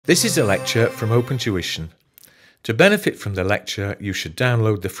This is a lecture from Open Tuition. To benefit from the lecture, you should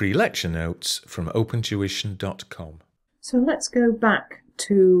download the free lecture notes from opentuition.com. So let's go back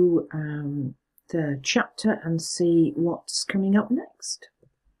to the chapter and see what's coming up next.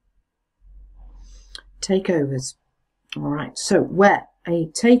 Takeovers. All right, so where a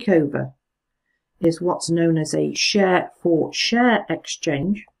takeover is what's known as a share for share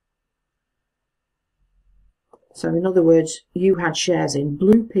exchange. So in other words, you had shares in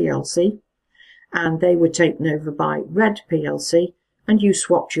Blue PLC and they were taken over by Red PLC and you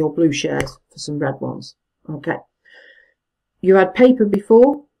swapped your blue shares for some red ones. Okay. You had paper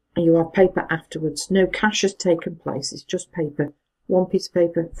before and you have paper afterwards. No cash has taken place. It's just paper. One piece of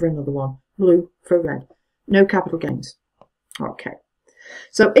paper for another one. Blue for red. No capital gains. Okay.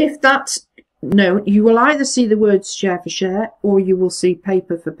 So if that's no, you will either see the words share for share or you will see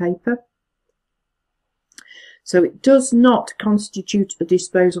paper for paper. So it does not constitute a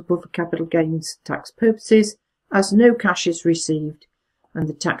disposal for capital gains tax purposes, as no cash is received and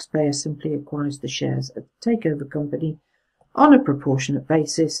the taxpayer simply acquires the shares of the takeover company on a proportionate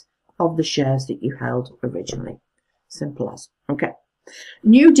basis of the shares that you held originally. Simple as. Okay.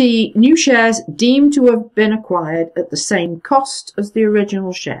 New shares deemed to have been acquired at the same cost as the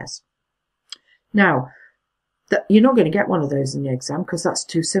original shares. Now, you're not going to get one of those in the exam because that's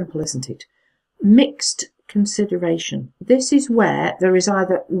too simple, isn't it? Mixed consideration. This is where there is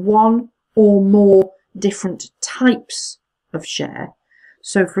either one or more different types of share.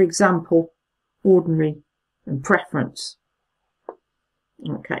 So, for example, ordinary and preference.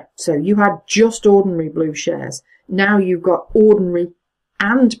 Okay, so you had just ordinary blue shares. Now you've got ordinary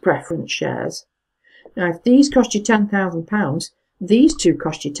and preference shares. Now, if these cost you £10,000, these two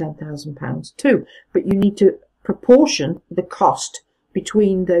cost you £10,000 too. But you need to proportion the cost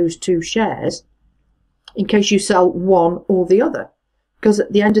between those two shares in case you sell one or the other. Because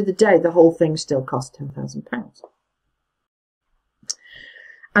at the end of the day, the whole thing still costs £10,000.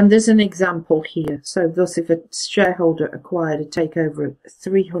 And there's an example here. So thus, if a shareholder acquired a takeover of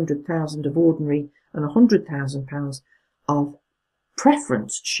 300,000 of ordinary and £100,000 of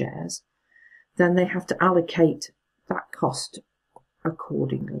preference shares, then they have to allocate that cost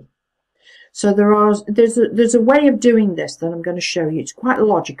accordingly. So there's a way of doing this that I'm going to show you. It's quite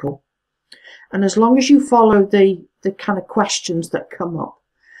logical. And as long as you follow the kind of questions that come up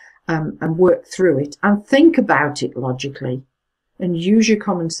and work through it and think about it logically and use your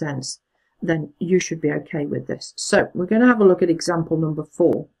common sense, then you should be okay with this. So we're going to have a look at example number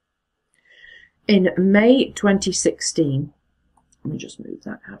 4. In May 2016, let me just move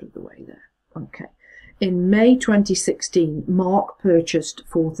that out of the way there. Okay. In May 2016, Mark purchased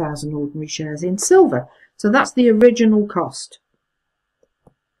 4,000 ordinary shares in silver. So that's the original cost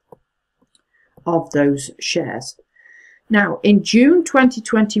of those shares. Now, in June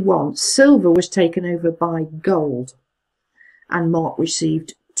 2021, silver was taken over by gold and Mark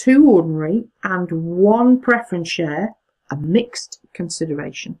received 2 ordinary and 1 preference share, a mixed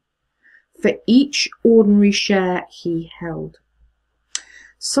consideration, for each ordinary share he held.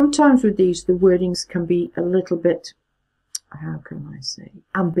 Sometimes with these, the wordings can be a little bit, how can I say,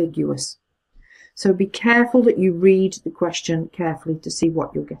 ambiguous. So be careful that you read the question carefully to see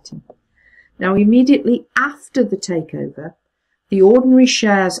what you're getting. Now, immediately after the takeover, the ordinary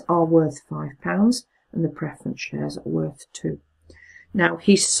shares are worth £5 and the preference shares are worth 2. Now,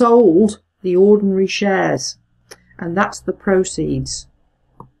 he sold the ordinary shares and that's the proceeds.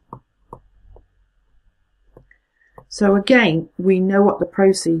 So again, we know what the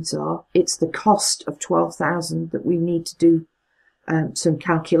proceeds are. It's the cost of 12,000 that we need to do some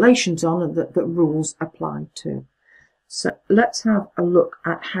calculations on and that rules apply to. So let's have a look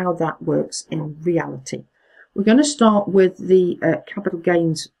at how that works in reality. We're going to start with the capital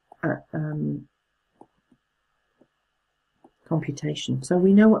gains computation. So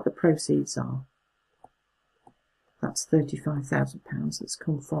we know what the proceeds are. That's £35,000 that's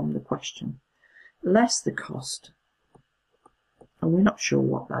come from the question. Less the cost, and we're not sure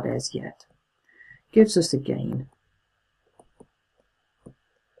what that is yet, gives us a gain.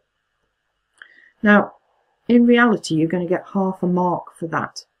 Now, in reality, you're going to get half a mark for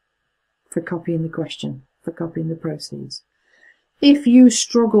that, for copying the question, for copying the proceeds. If you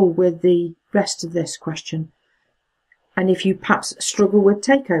struggle with the rest of this question, and if you perhaps struggle with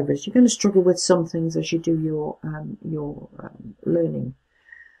takeovers, you're going to struggle with some things as you do your learning.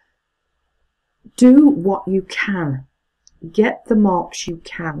 Do what you can. Get the marks you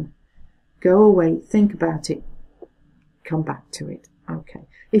can. Go away, think about it, come back to it. Okay.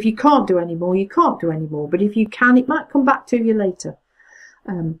 If you can't do any more, you can't do any more. But if you can, it might come back to you later.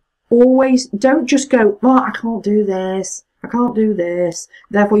 Always don't just go, oh, I can't do this. I can't do this,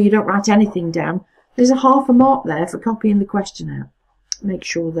 therefore you don't write anything down. There's a half a mark there for copying the question out. Make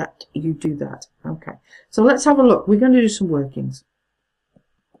sure that you do that. Okay, so let's have a look. We're going to do some workings.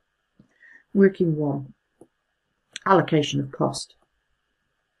 Working 1, allocation of cost.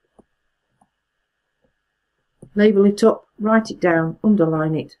 Label it up, write it down,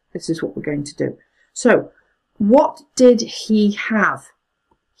 underline it. This is what we're going to do. So, what did he have?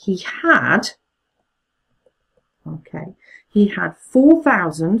 He had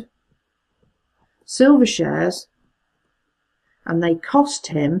 4,000 silver shares, and they cost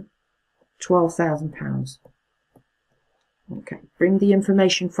him £12,000. Okay, bring the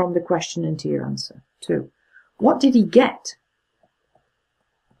information from the question into your answer. 2. What did he get?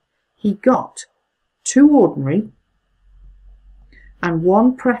 He got 2 ordinary and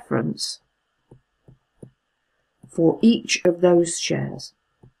 1 preference for each of those shares.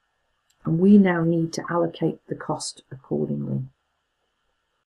 And we now need to allocate the cost accordingly.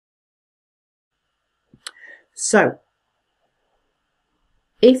 So,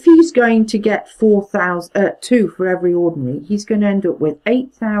 if he's going to get 2 for every ordinary, he's going to end up with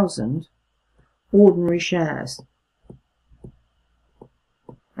 8,000 ordinary shares.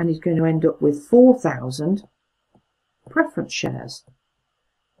 And he's going to end up with 4,000 preference shares.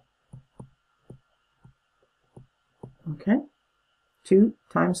 Okay, 2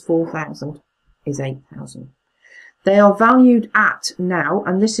 times 4,000 is 8,000. They are valued at now,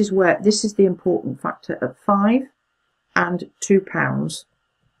 and this is the important factor, at £5 and £2,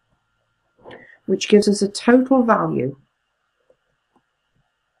 which gives us a total value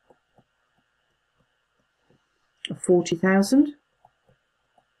of 40,000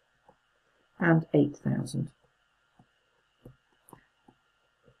 and 8,000.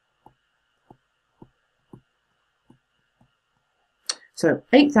 So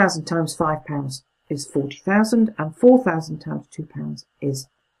 8,000 times £5 is 40,000, and 4,000 times £2 is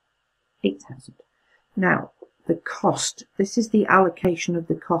 8,000. Now, the cost. This is the allocation of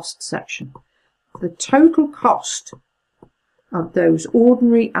the cost section. The total cost of those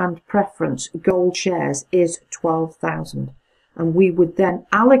ordinary and preference gold shares is 12,000, and we would then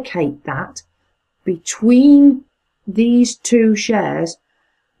allocate that between these 2 shares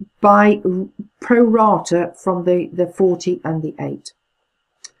by pro rata from the 40 and the 8,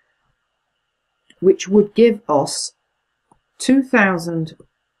 which would give us 2,000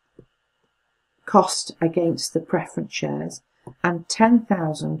 cost against the preference shares and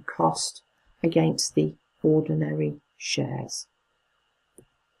 10,000 cost against the ordinary shares.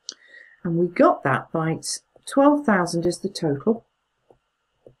 And we got that by 12,000 is the total,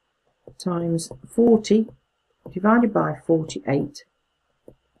 times 40 divided by 48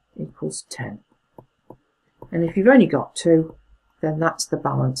 equals 10. And if you've only got 2, then that's the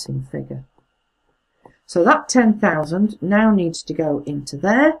balancing figure. So that 10,000 now needs to go into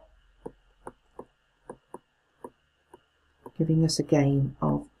there, giving us a gain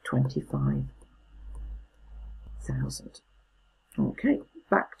of 25,000. Okay,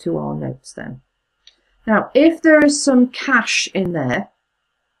 back to our notes then. Now, if there is some cash in there,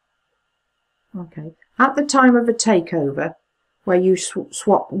 okay, at the time of a takeover, where you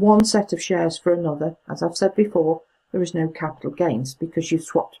swap one set of shares for another, as I've said before, there is no capital gains because you've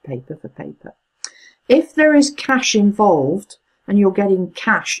swapped paper for paper. If there is cash involved and you're getting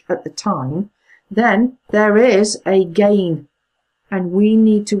cash at the time, then there is a gain, and we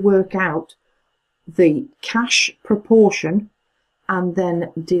need to work out the cash proportion and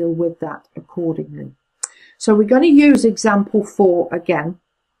then deal with that accordingly. So we're going to use example 4 again,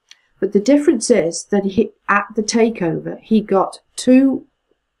 but the difference is that at the takeover he got 2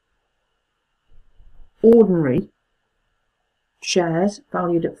 ordinary shares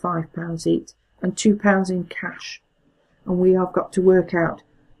valued at £5 each and £2 in cash, and we have got to work out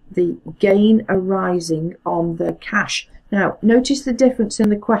the gain arising on the cash. Now notice the difference in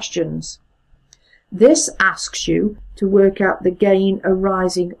the questions. This asks you to work out the gain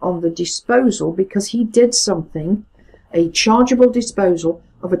arising on the disposal because he did something, a chargeable disposal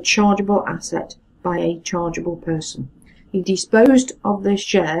of a chargeable asset by a chargeable person. He disposed of the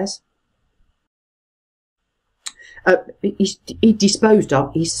shares. He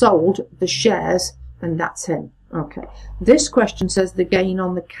sold the shares, and that's him. Okay. This question says the gain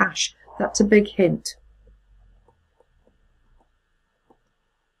on the cash. That's a big hint.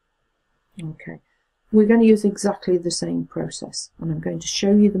 Okay. We're going to use exactly the same process, and I'm going to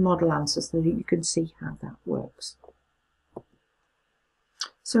show you the model answer so that you can see how that works.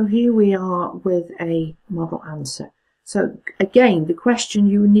 So here we are with a model answer. So again, the question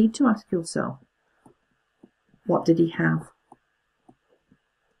you need to ask yourself, what did he have?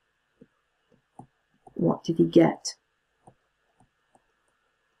 What did he get?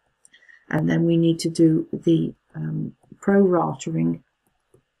 And then we need to do the pro-ratering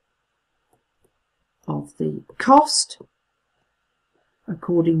of the cost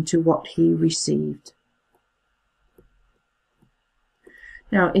according to what he received.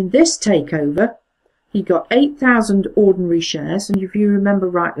 Now, in this takeover, he got 8,000 ordinary shares, and if you remember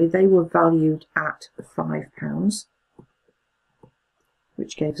rightly, they were valued at £5,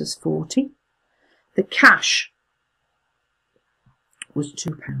 which gave us 40. The cash was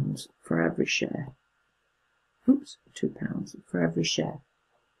 £2 for every share. Oops, £2 for every share.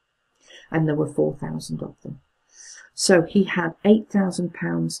 And there were 4,000 of them. So he had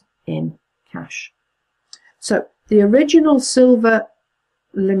 £8,000 in cash. So the original silver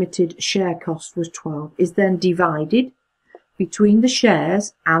limited share cost was 12, is then divided between the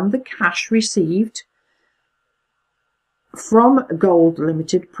shares and the cash received from gold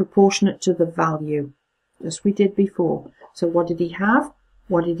limited proportionate to the value, as we did before. So what did he have?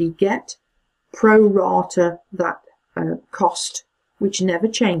 What did he get? Pro rata that cost, which never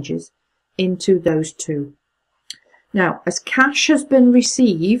changes, into those two. Now, as cash has been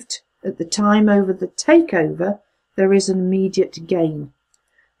received at the time over the takeover, there is an immediate gain.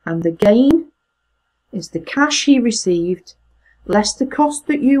 And the gain is the cash he received less the cost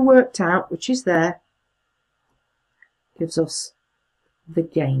that you worked out, which is there, gives us the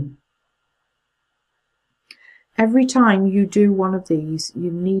gain. Every time you do one of these,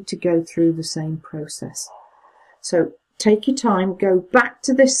 you need to go through the same process. So take your time, go back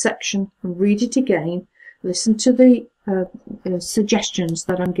to this section and read it again, listen to the suggestions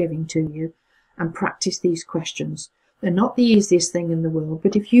that I'm giving to you, and practice these questions. They're not the easiest thing in the world,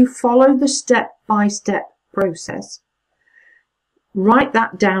 but if you follow the step-by-step process, write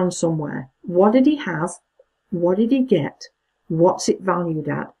that down somewhere. What did he have? What did he get? What's it valued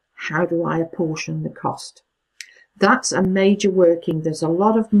at? How do I apportion the cost? That's a major working. There's a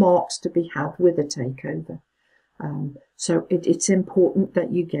lot of marks to be had with a takeover. So it's important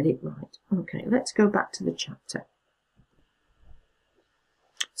that you get it right. Okay, let's go back to the chapter.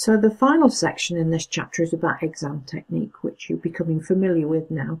 So the final section in this chapter is about exam technique, which you're becoming familiar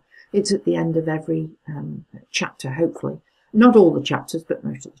with now. It's at the end of every chapter, hopefully. Not all the chapters, but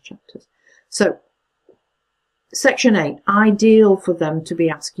most of the chapters. So, Section 8, ideal for them to be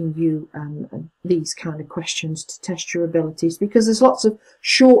asking you these kind of questions to test your abilities, because there's lots of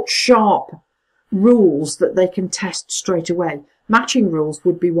short, sharp rules that they can test straight away. Matching rules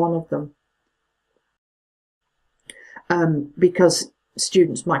would be one of them, because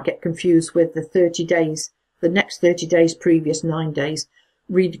students might get confused with the 30 days, the next 30 days, previous 9 days.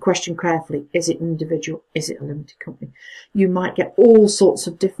 Read the question carefully. Is it an individual? Is it a limited company? You might get all sorts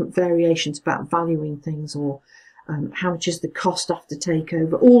of different variations about valuing things, or how much is the cost after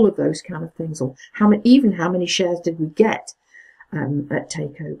takeover, all of those kind of things, or how many shares did we get at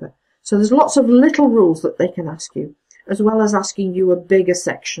takeover. So there's lots of little rules that they can ask you, as well as asking you a bigger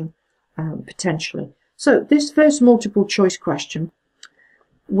section potentially. So this first multiple choice question,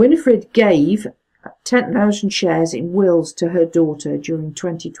 Winifred gave 10,000 shares in wills to her daughter during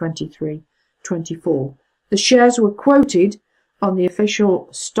 2023-24. The shares were quoted on the official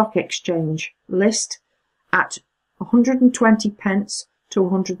stock exchange list at 120 pence to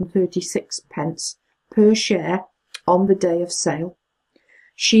 136 pence per share on the day of sale.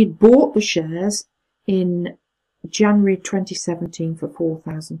 She'd bought the shares in January 2017 for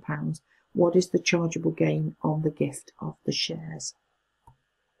 £4,000. What is the chargeable gain on the gift of the shares?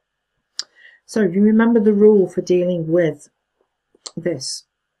 So do you remember the rule for dealing with this?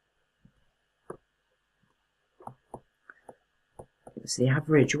 It was the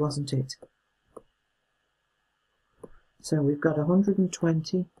average, wasn't it? So we've got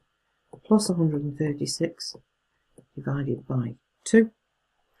 120 plus 136 divided by 2,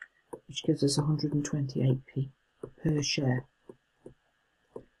 which gives us 128p per share.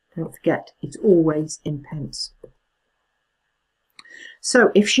 Don't forget, it's always in pence.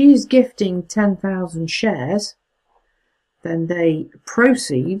 So if she's gifting 10,000 shares, then the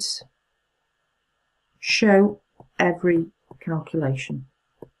proceeds show every calculation.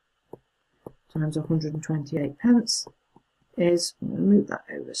 Times 128 pence is, I'm going to move that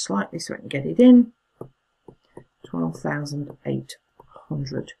over slightly so I can get it in,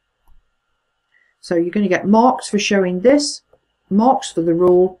 12,800. So you're going to get marks for showing this, marks for the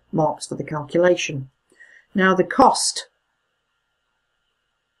rule, marks for the calculation. Now the cost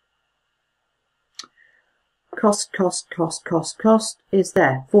is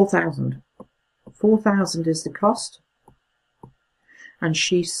there, 4,000. 4,000 is the cost, and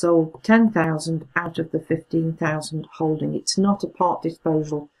she sold 10,000 out of the 15,000 holding. It's not a part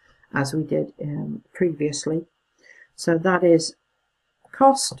disposal as we did previously. So that is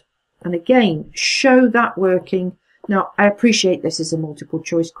cost And again, show that working. Now, I appreciate this is a multiple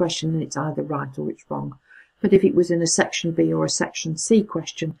choice question and it's either right or it's wrong. But if it was in a section B or a section C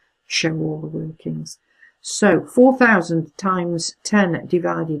question, show all the workings. So 4,000 times 10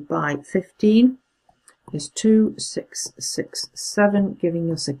 divided by 15 is 2667,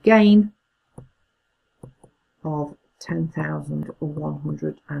 giving us a gain of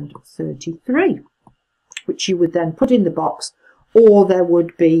 10,133, which you would then put in the box, or there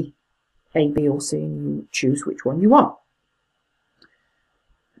would be A, B or C and you choose which one you want.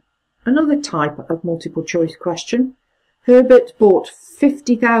 Another type of multiple choice question. Herbert bought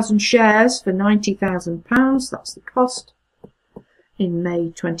 50,000 shares for £90,000, that's the cost, in May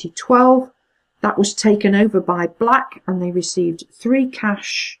 2012. That was taken over by Black and they received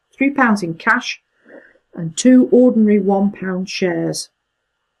 £3 in cash and 2 ordinary £1 shares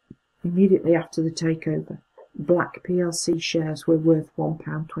immediately after the takeover. Black PLC shares were worth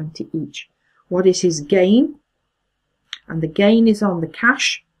 £1.20 each. What is his gain? And the gain is on the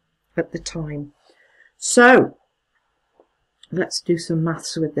cash at the time. So let's do some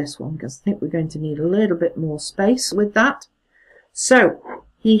maths with this one because I think we're going to need a little bit more space with that. So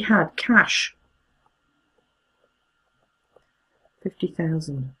he had cash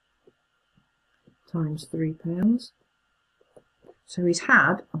 50,000 times £3. So he's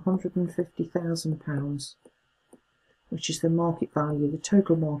had £150,000, which is the market value, the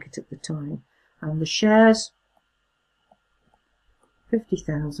total market at the time. And the shares,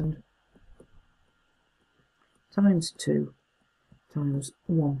 50,000 times 2 times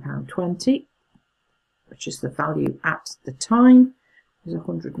 £1.20, which is the value at the time, is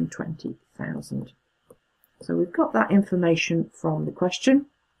 120,000. So we've got that information from the question.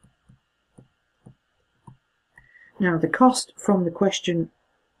 Now the cost from the question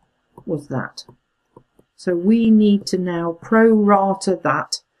was that. So we need to now pro-rata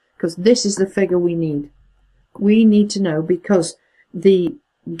that, because this is the figure we need. We need to know, because the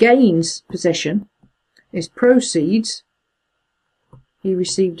gains position is proceeds. He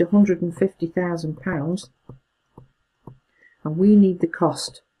received £150,000 and we need the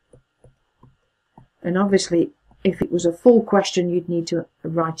cost. And obviously if it was a full question you'd need to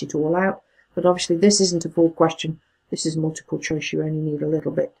write it all out, but obviously this isn't a full question, this is multiple choice, you only need a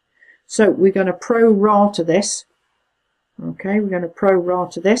little bit. So we're going to pro-rata this. Okay, we're going to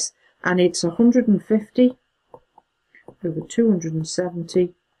pro-rata this, and it's 150 over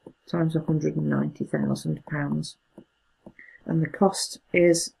 270 times £190,000. And the cost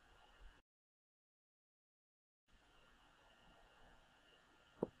is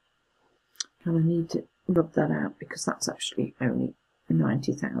and I need to rub that out because that's actually only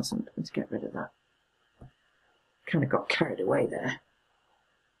 90,000. Let's get rid of that. Kind of got carried away there.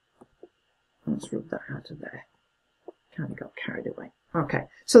 Let's rub that out of there. Kind of got carried away. Okay,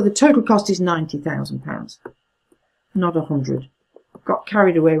 so the total cost is £90,000, not 100. Got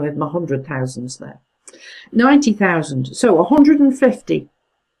carried away with my 100,000s there. 90,000. So 150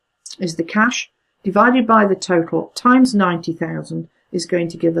 is the cash divided by the total times 90,000 is going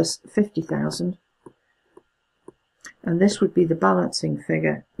to give us 50,000. And this would be the balancing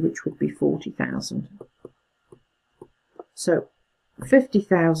figure, which would be 40,000. So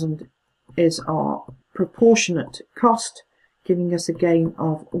 50,000 is our proportionate cost, giving us a gain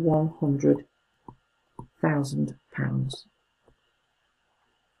of £100,000.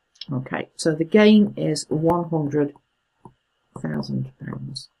 Okay, so the gain is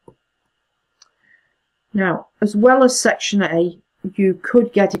 £100,000. Now, as well as section A, you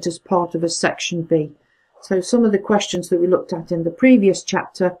could get it as part of a section B. So some of the questions that we looked at in the previous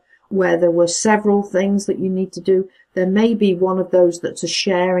chapter, where there were several things that you need to do, there may be one of those that's a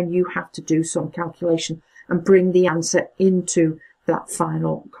share and you have to do some calculation and bring the answer into that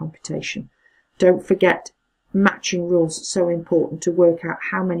final computation. Don't forget, matching rules, so important to work out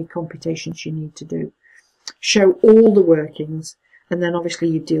how many computations you need to do. Show all the workings, and then obviously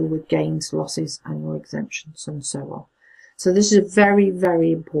you deal with gains, losses and your exemptions and so on. So this is a very,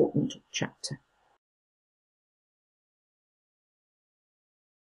 very important chapter.